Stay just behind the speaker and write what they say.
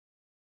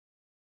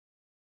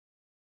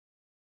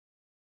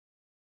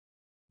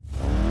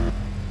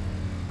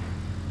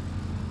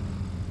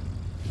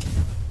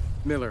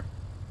Miller,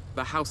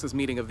 the house is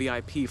meeting a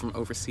VIP from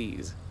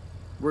overseas.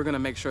 We're gonna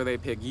make sure they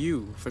pick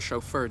you for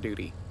chauffeur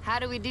duty. How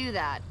do we do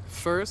that?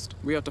 First,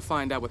 we have to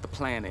find out what the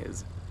plan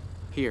is.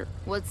 Here.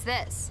 What's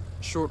this?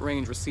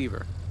 Short-range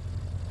receiver.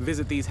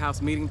 Visit these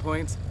house meeting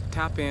points,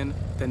 tap in,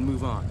 then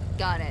move on.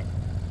 Got it.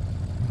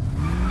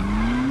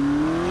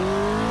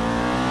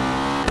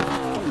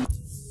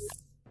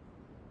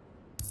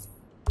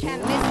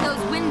 Can't miss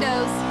those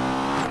windows.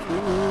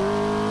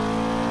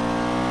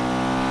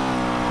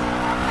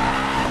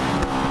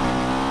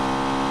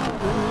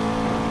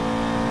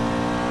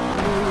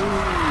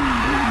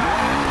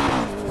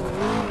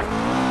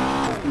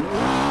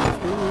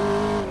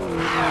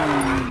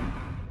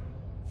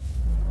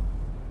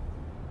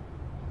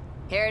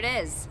 Here it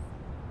is.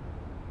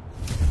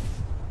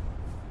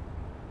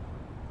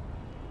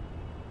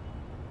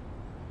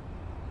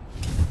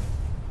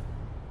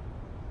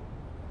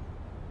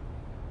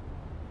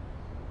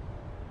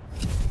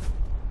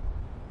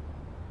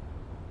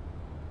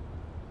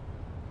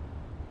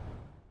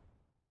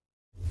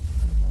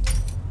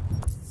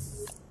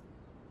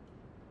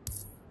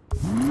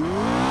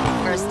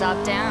 First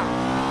stop down.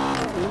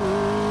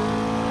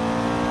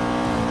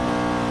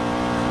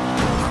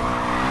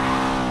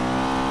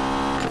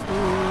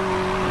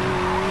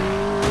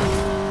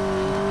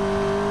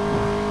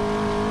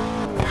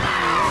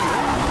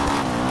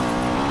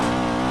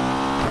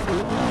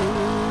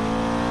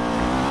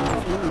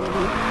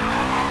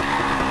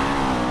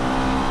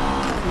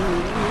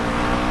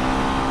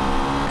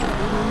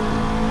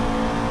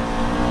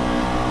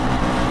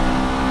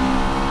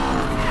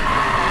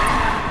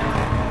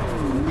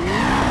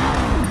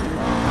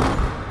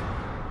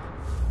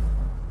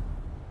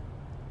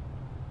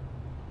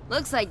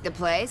 Looks like the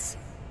place.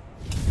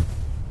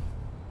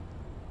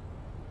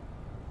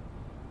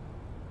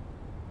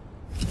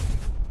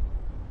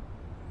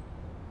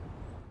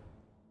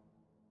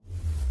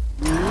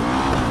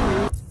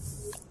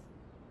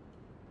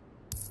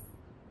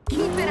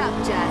 Keep it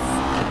up,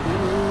 Jess.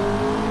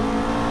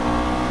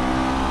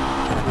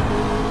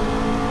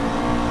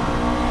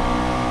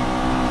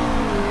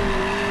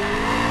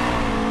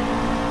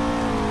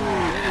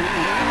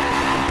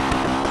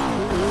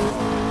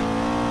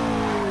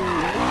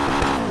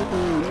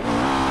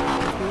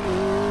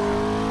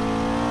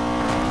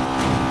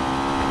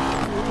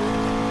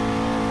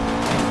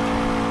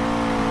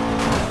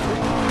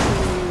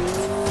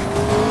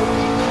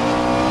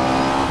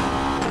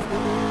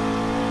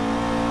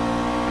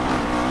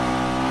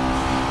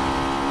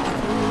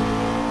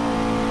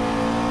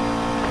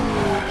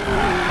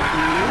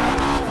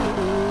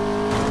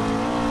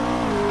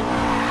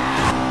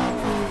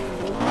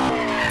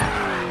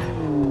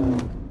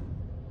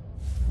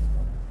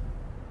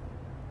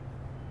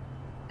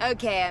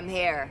 Okay, I'm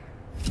here.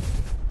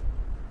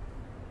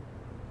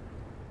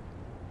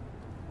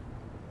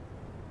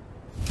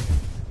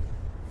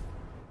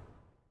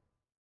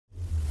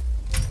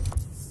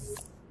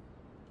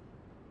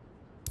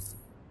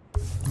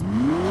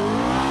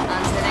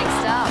 On to the next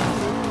stop.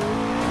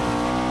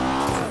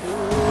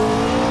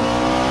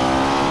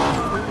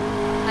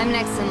 I'm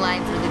next in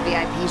line for the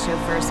VIP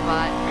chauffeur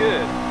spot.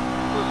 Good.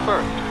 Who's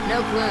first?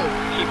 No clue.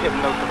 Keep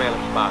hitting those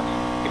surveillance spots.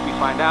 If we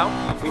find out,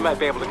 we might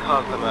be able to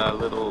cause them a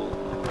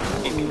little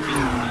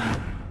inconvenience.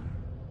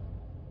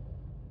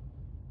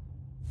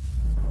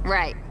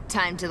 Right.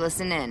 Time to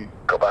listen in.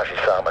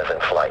 Kobashi-sama's in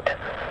flight.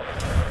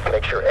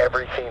 Make sure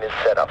every scene is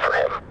set up for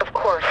him. Of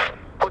course.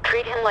 We'll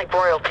treat him like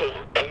royalty.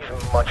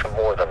 He's much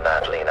more than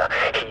that, Lena.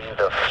 He's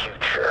the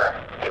future.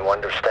 You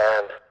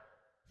understand?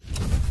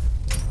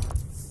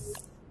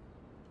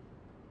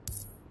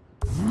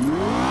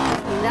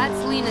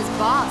 That's Lena's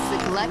boss,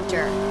 the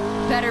collector.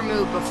 Better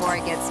move before I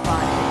get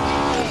spotted.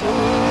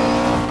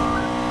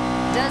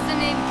 Does the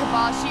name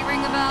Kabashi ring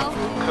a bell?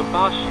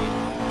 Kabashi.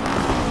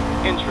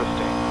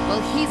 Interesting.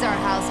 Well, he's our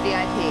house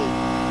VIP.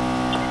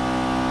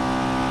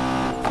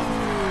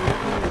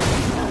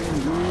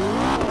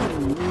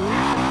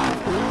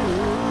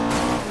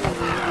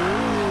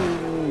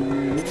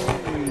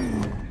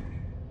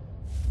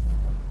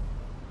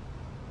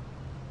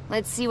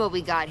 Let's see what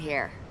we got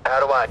here. How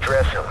do I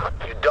address him?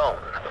 You don't.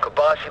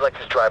 Kobashi likes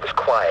his drivers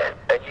quiet.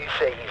 And you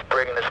say he's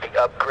bringing us the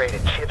upgraded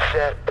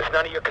chipset? It's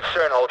none of your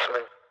concern,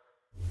 Holtzman.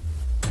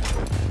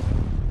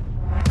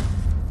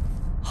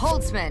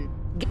 Holtzman.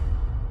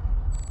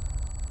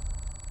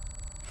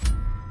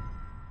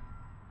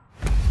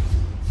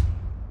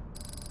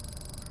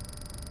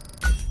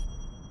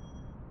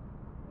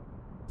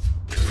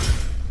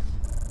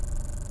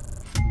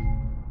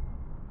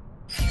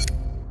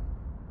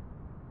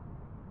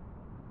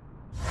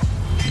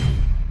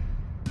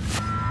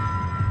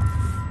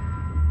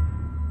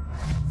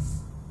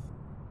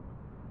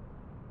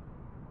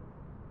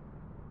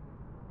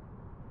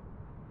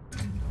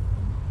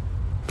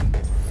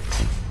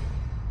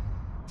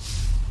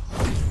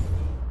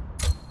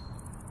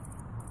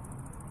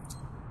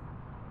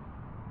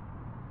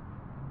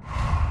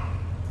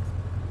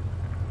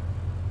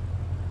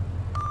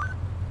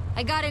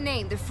 I got a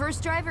name. The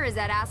first driver is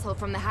that asshole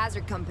from the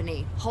hazard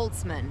company,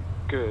 Holtzman.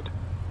 Good.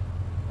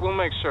 We'll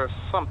make sure if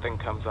something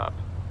comes up.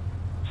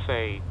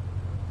 Say,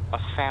 a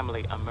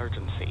family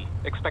emergency.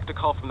 Expect a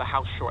call from the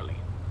house shortly.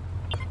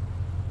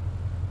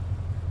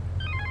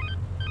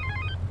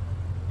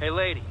 Hey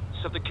lady,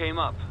 something came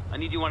up. I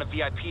need you on a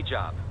VIP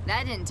job.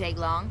 That didn't take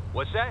long.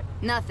 What's that?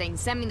 Nothing.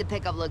 Send me the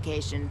pickup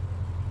location.